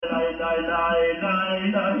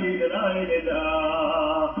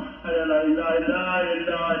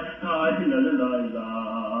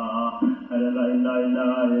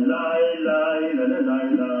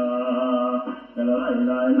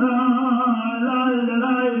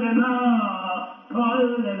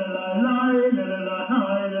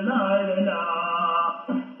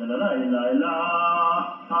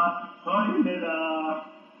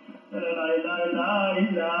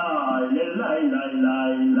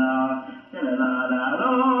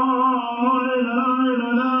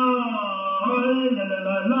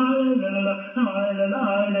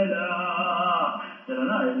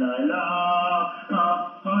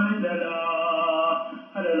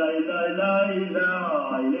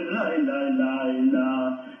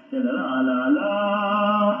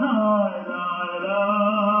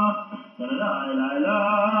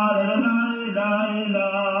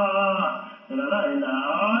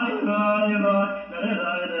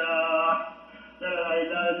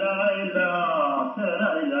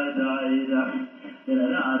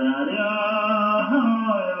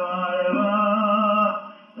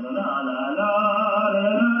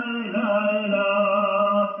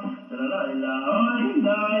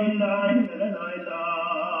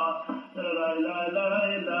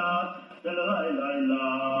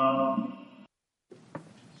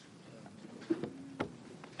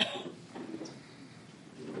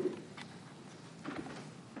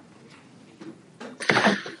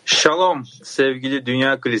Şalom sevgili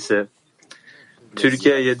Dünya Kilise,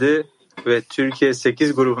 Türkiye 7 ve Türkiye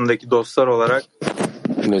 8 grubundaki dostlar olarak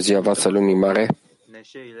Bună ziua, Vasalumi Mare.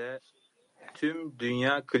 neşeyle tüm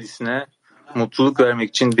Dünya Kilisine mutluluk vermek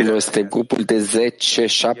için bir Noi suntem grupul de 10,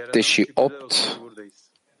 7 și 8.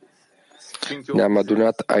 Ne-am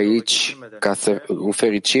adunat aici ca să, în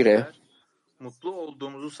fericire, mutlu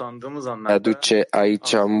olduğumuzu sandığımız anlarda aduce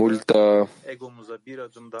aici multă egomuza bir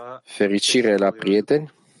adım daha fericire la prieteni.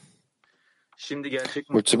 Şimdi gerçek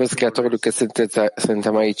Mulțumesc Creatorului că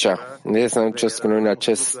suntem aici. Ne să nu ce spune în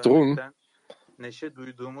acest drum. neşe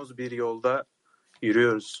duyduğumuz bir yolda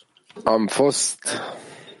yürüyoruz.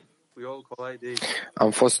 Bu yol kolay değil.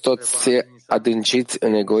 Am fost toți adânciți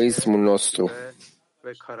în egoismul nostru.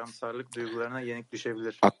 Ve karamsarlık duygularına yenik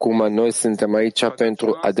düşebilir. Acum noi suntem aici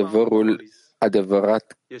pentru adevărul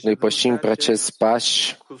adevărat. Noi pășim pe acest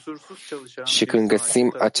paș și când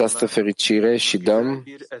găsim această fericire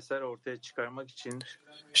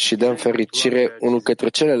și dăm fericire unul către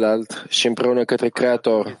celălalt și împreună către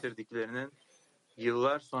Creator.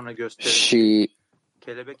 Și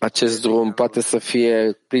acest drum poate să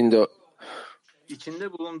fie plin de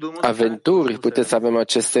aventuri, putem să avem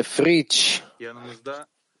aceste frici,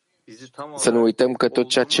 să nu uităm că tot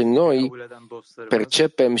ceea ce noi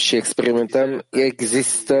percepem și experimentăm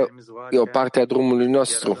există, e o parte a drumului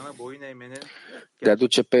nostru, de a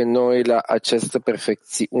duce pe noi la această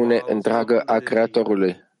perfecțiune întreagă a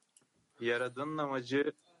Creatorului.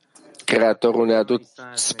 Creatorul ne-a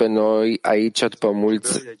dus pe noi aici după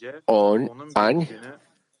mulți ani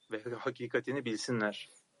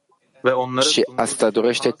și asta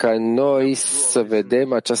dorește ca noi să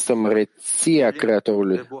vedem această măreție a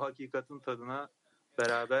Creatorului.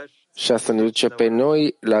 Și asta ne duce pe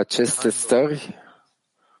noi la aceste stări,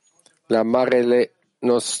 la marele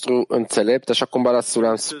nostru înțelept, așa cum Bala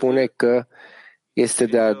Sulam spune că este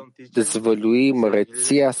de a dezvălui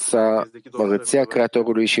măreția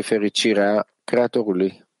Creatorului și fericirea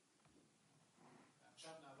Creatorului.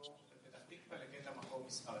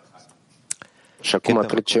 Și acum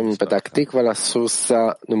trecem în Petah-Tikva la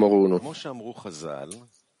sursa numărul 1.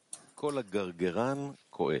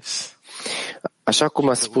 Așa cum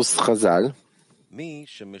a spus Chazal,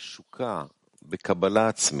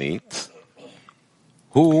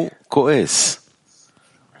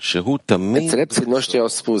 înțelepții noștri au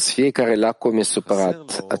spus, fiecare lacom e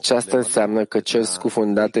supărat. Aceasta înseamnă că cel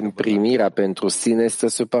scufundat în primirea pentru sine este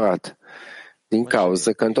supărat, din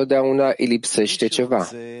cauză că întotdeauna îi lipsește ceva.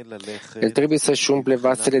 El trebuie să-și umple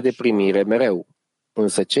vasele de primire mereu.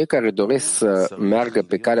 Însă cei care doresc să meargă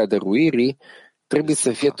pe calea dăruirii trebuie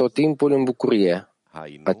să fie tot timpul în bucurie.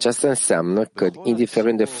 Aceasta înseamnă că,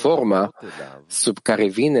 indiferent de forma sub care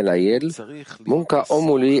vine la el, munca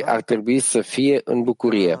omului ar trebui să fie în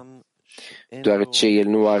bucurie, deoarece el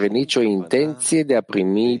nu are nicio intenție de a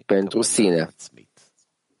primi pentru sine.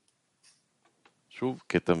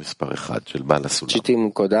 Citim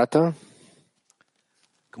încă o dată.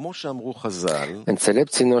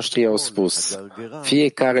 Înțelepții noștri au spus,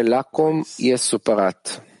 fiecare lacom e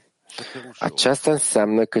supărat. Aceasta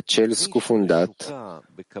înseamnă că cel scufundat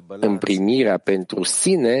în primirea pentru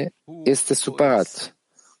sine este supărat,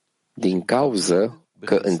 din cauză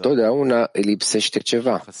că întotdeauna îi lipsește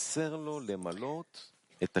ceva.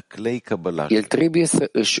 El trebuie să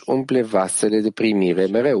își umple vasele de primire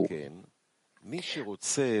mereu.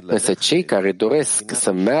 Însă cei care doresc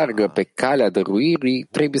să meargă pe calea dăruirii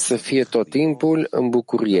trebuie să fie tot timpul în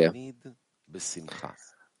bucurie.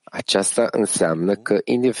 Aceasta înseamnă că,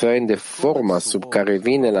 indiferent de forma sub care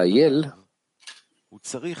vine la el,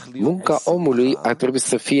 munca omului ar trebui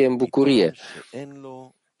să fie în bucurie,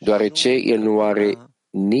 deoarece el nu are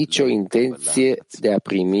nicio intenție de a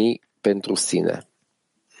primi pentru sine.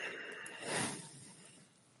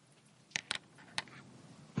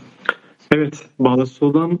 Evet,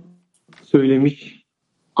 Bağdasol'dan söylemiş,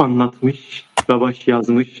 anlatmış, Rabaş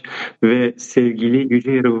yazmış ve sevgili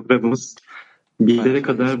Yüce Rabbimiz bizlere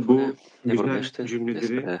kadar bu güzel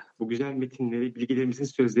cümleleri, bu güzel metinleri, bilgilerimizin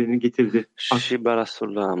sözlerini getirdi. Și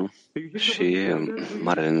Barasul și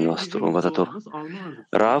marele nostru învățător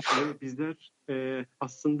Rav, bizler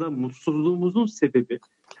aslında mutsuzluğumuzun sebebi,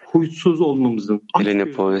 huysuz olmamızın,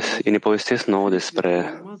 ne povestesc nouă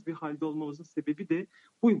despre bir halde olmamızın sebebi de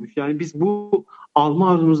buymuş. Yani biz bu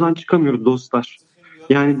alma arzumuzdan çıkamıyoruz dostlar.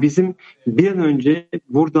 Yani bizim bir an önce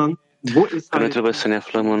buradan bu că noi trebuie să ne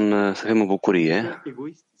aflăm să fim în bucurie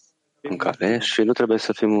în care și nu trebuie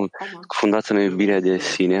să fim fundați în iubirea de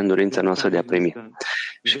sine, în dorința noastră de a primi.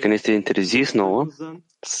 Și când este interzis nouă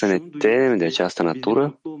să ne temem de această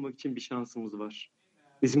natură,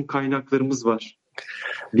 bizim kaynaklarımız var.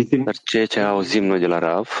 dar ceea ce auzim noi de la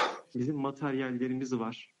Rav, bizim materyallerimiz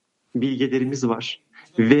var, bilgelerimiz var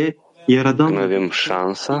ve Yaradan noi avem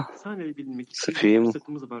șansa să fim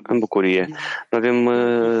în bucurie. Nu avem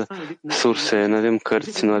surse, nu avem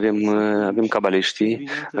cărți, nu avem cabaliștii,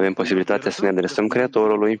 avem posibilitatea să ne adresăm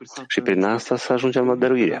Creatorului și prin asta să ajungem la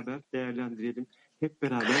dăruire.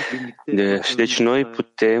 Deci noi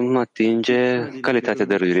putem atinge calitatea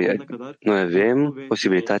dăruirii. Noi avem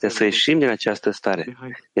posibilitatea să ieșim din această stare.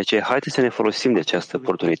 De aceea, haideți să ne folosim de această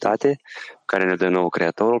oportunitate care ne dă nou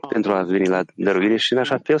Creatorul pentru a veni la dăruire și în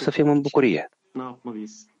așa fel să fim în bucurie.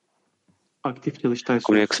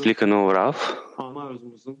 Cum ne explică nou Rav,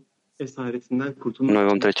 noi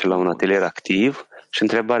vom trece la un atelier activ și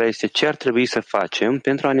întrebarea este ce ar trebui să facem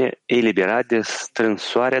pentru a ne elibera de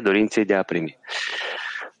strânsoarea dorinței de a primi.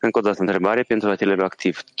 Încă o dată întrebare pentru atelierul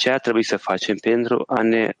activ. Ce ar trebui să facem pentru a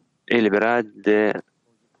ne elibera de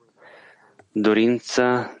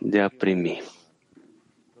dorința de a primi?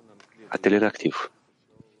 Atelier activ.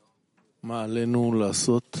 מה עלינו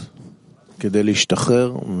לעשות כדי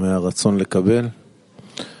להשתחרר מהרצון לקבל?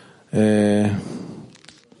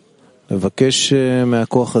 לבקש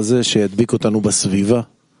מהכוח הזה שידביק אותנו בסביבה,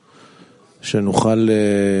 שנוכל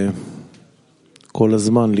כל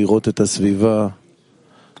הזמן לראות את הסביבה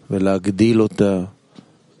ולהגדיל אותה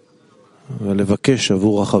ולבקש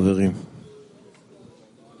עבור החברים.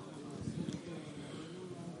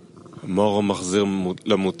 המאור המחזיר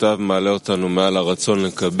למוטב מעלה אותנו מעל הרצון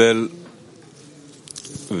לקבל,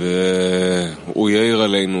 והוא יאיר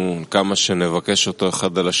עלינו כמה שנבקש אותו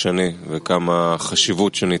אחד על השני וכמה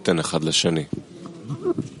חשיבות שניתן אחד לשני.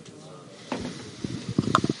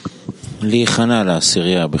 להיכנע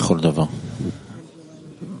לעשירייה בכל דבר.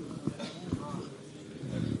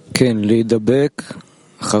 כן, להידבק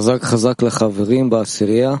חזק חזק לחברים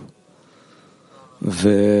בעשירייה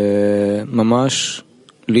וממש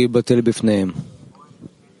להיבטל בפניהם.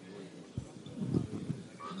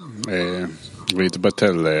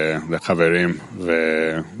 להתבטל לחברים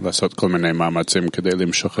ולעשות כל מיני מאמצים כדי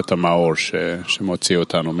למשוך את המאור שמוציא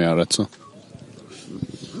אותנו מהרצון.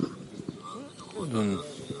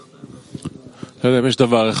 לא יודע אם יש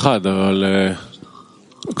דבר אחד, אבל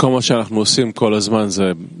כל מה שאנחנו עושים כל הזמן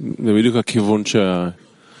זה בדיוק הכיוון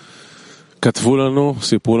שכתבו לנו,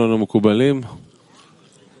 סיפרו לנו מקובלים.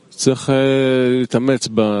 צריך להתאמץ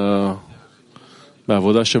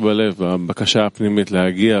בעבודה שבלב, בבקשה הפנימית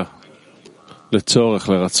להגיע לצורך,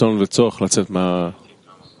 לרצון וצורך לצאת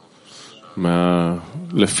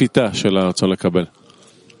לפיתה של הרצון לקבל.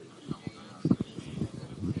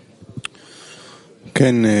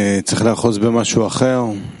 כן, צריך לאחוז במשהו אחר,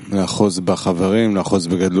 לאחוז בחברים, לאחוז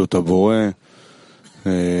בגדלות הבורא,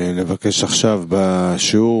 לבקש עכשיו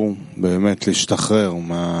בשיעור באמת להשתחרר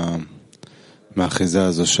מהאחיזה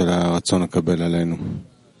הזו של הרצון לקבל עלינו.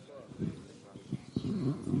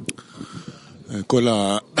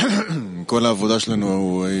 כל העבודה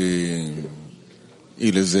שלנו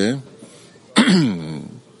היא לזה,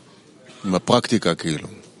 בפרקטיקה כאילו,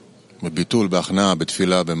 בביטול, בהכנעה,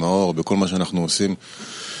 בתפילה, במאור, בכל מה שאנחנו עושים,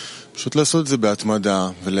 פשוט לעשות את זה בהתמדה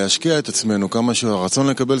ולהשקיע את עצמנו כמה שהרצון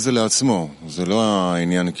לקבל זה לעצמו, זה לא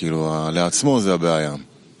העניין כאילו, לעצמו זה הבעיה,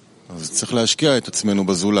 אז צריך להשקיע את עצמנו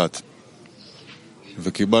בזולת.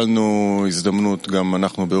 וקיבלנו הזדמנות גם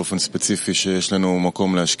אנחנו באופן ספציפי שיש לנו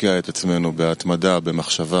מקום להשקיע את עצמנו בהתמדה,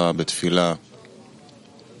 במחשבה, בתפילה,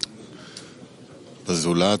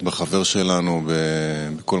 בזולת, בחבר שלנו,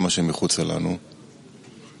 בכל מה שמחוץ אלינו.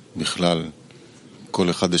 בכלל, כל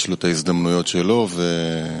אחד יש לו את ההזדמנויות שלו,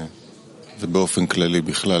 ובאופן כללי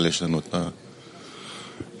בכלל יש לנו את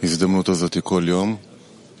ההזדמנות הזאת כל יום.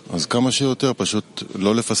 אז כמה שיותר פשוט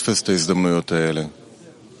לא לפספס את ההזדמנויות האלה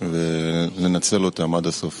ולנצל אותם עד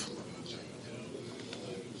הסוף.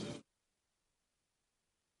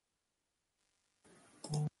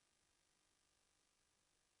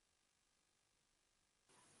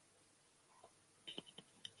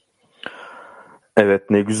 Evet,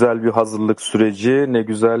 ne güzel bir hazırlık süreci, ne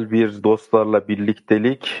güzel bir dostlarla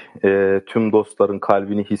birliktelik. Tüm dostların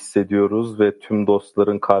kalbini hissediyoruz ve tüm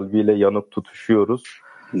dostların kalbiyle yanıp tutuşuyoruz.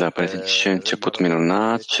 Da, pare ce început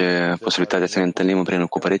minunat, ce posibilitatea să ne întâlnim împreună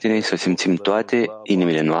cu prietenii, să simțim toate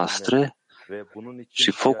inimile noastre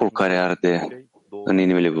și focul care arde în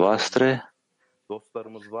inimile voastre.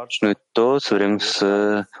 Și noi toți vrem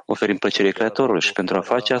să oferim plăcere Creatorului și pentru a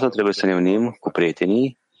face asta trebuie să ne unim cu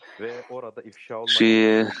prietenii și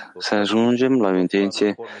să ajungem la o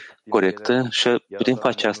intenție corectă și putem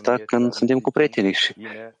face asta când suntem cu prietenii și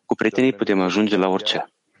cu prietenii putem ajunge la orice.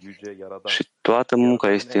 Și toată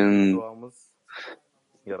munca este în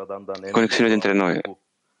conexiune dintre noi.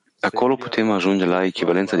 Acolo putem ajunge la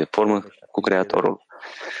echivalență de formă cu Creatorul.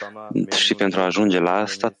 Și pentru a ajunge la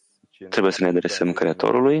asta trebuie să ne adresăm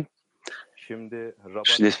Creatorului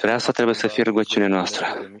și despre asta trebuie să fie rugăciunea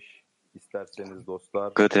noastră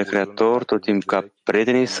către Creator, tot timpul ca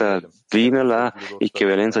prietenii să vină la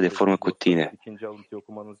echivalența de formă cu tine.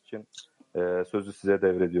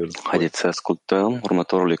 Haideți să ascultăm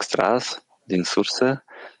următorul extras din sursă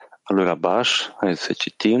al lui Rabash. Haideți să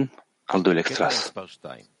citim al doilea extras.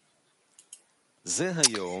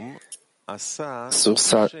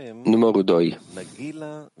 Sursa numărul 2.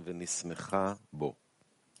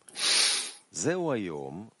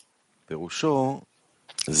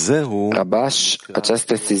 Rabash,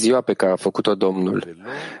 aceasta este ziua pe care a făcut-o Domnul.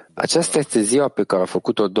 Aceasta este ziua pe care a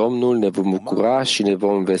făcut-o Domnul, ne vom bucura și ne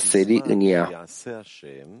vom veseli în ea.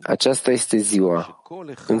 Aceasta este ziua.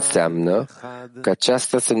 Înseamnă că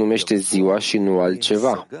aceasta se numește ziua și nu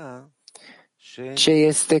altceva. Ce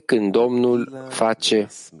este când Domnul face?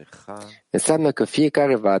 Înseamnă că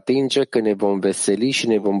fiecare va atinge că ne vom veseli și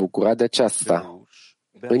ne vom bucura de aceasta.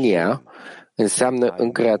 În ea înseamnă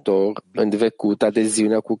în Creator, în vecut,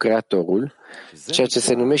 adeziunea cu Creatorul, ceea ce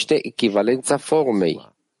se numește echivalența formei,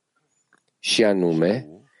 și anume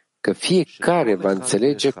că fiecare va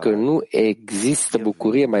înțelege că nu există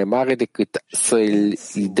bucurie mai mare decât să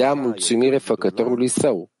îi dea mulțumire făcătorului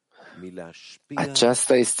său.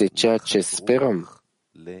 Aceasta este ceea ce sperăm.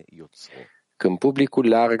 Când publicul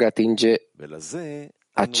larg atinge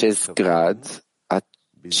acest grad,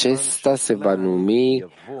 acesta se va numi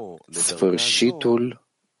sfârșitul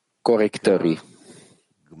corectării.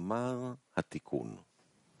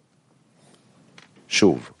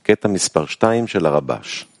 שוב, קטע מספר 2 של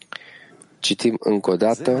הרבש. Citim încă o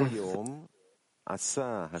dată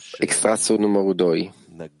extrasul numărul 2.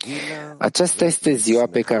 Aceasta este ziua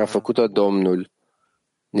pe care a făcut-o Domnul.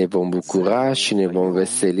 Ne vom bucura și ne vom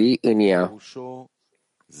veseli în ea.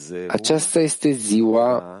 Aceasta este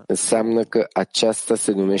ziua, înseamnă că aceasta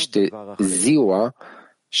se numește ziua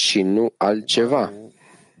și nu altceva.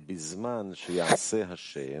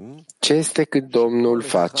 Ce este când Domnul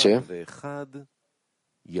face?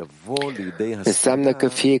 Înseamnă că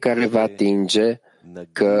fiecare va atinge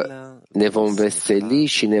că ne vom veseli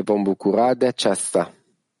și ne vom bucura de aceasta.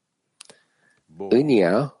 În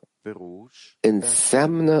ea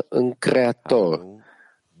înseamnă în Creator,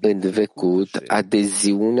 în vecut,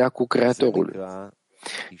 adeziunea cu Creatorul,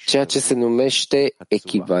 ceea ce se numește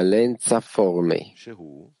echivalența formei.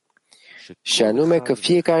 Și anume că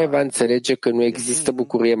fiecare va înțelege că nu există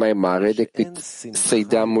bucurie mai mare decât să-i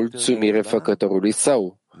dea mulțumire făcătorului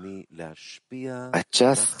său.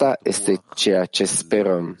 Aceasta este ceea ce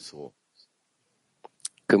sperăm.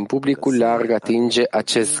 Când publicul larg atinge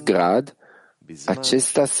acest grad,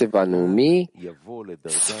 acesta se va numi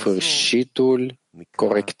sfârșitul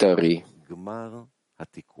corectării.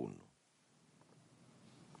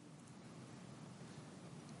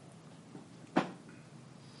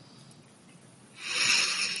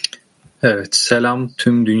 Evet, selam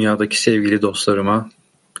tüm dünyadaki sevgili dostlarıma.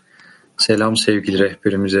 Selam sevgili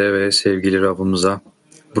rehberimize ve sevgili Rabbimize.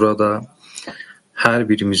 Burada her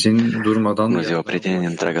birimizin durmadan Bună ziua, prieteni din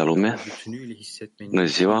întreaga lume. Bună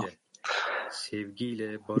ziua.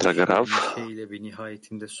 Dragă Rav, neşeyle ve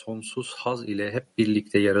nihayetinde sonsuz haz ile hep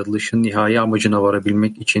birlikte yaratılışın nihai amacına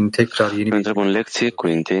varabilmek için tekrar yeni bir... întreb în lecție cu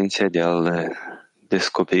intenția de a-L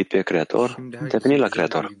descoperi pe Creator, de a veni la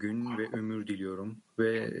Creator.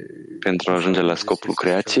 Pentru a ajunge la scopul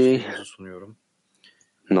creației,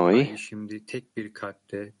 noi şimdi tek bir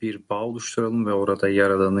kalpte bir bağ oluşturalım ve orada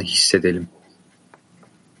Yaradan'ı hissedelim.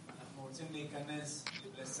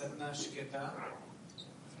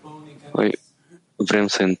 Vrem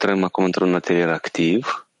să intrăm acum într-un atelier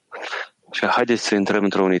activ și haideți să intrăm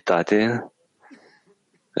într-o unitate,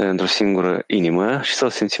 într-o singură inimă și să-L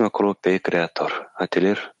simțim acolo pe Creator.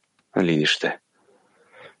 Atelier în liniște.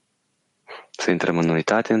 Să intrăm în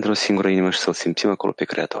unitate, într-o singură inimă și să-L simțim acolo pe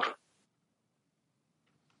Creator.